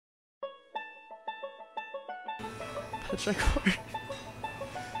Petrichor.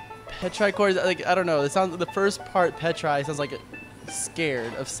 Petrichor is like, I don't know. It sounds, the first part Petri sounds like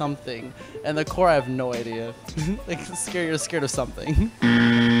scared of something, and the core I have no idea. Like scared, you're scared of something.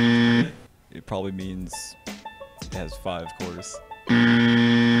 It probably means it has 5 cores.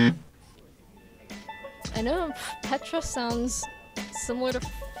 I know Petra sounds similar to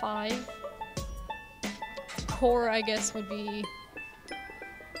 5. Core, I guess, would be...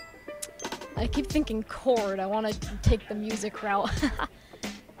 I keep thinking chord. I want to take the music route.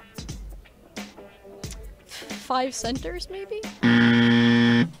 5 centers, maybe?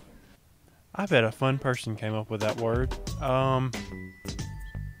 I bet a fun person came up with that word. I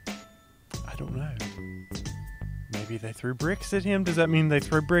don't know. Maybe they threw bricks at him. Does that mean they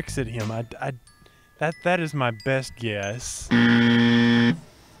threw bricks at him? That is my best guess.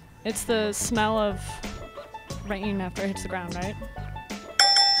 It's the smell of rain after it hits the ground, right?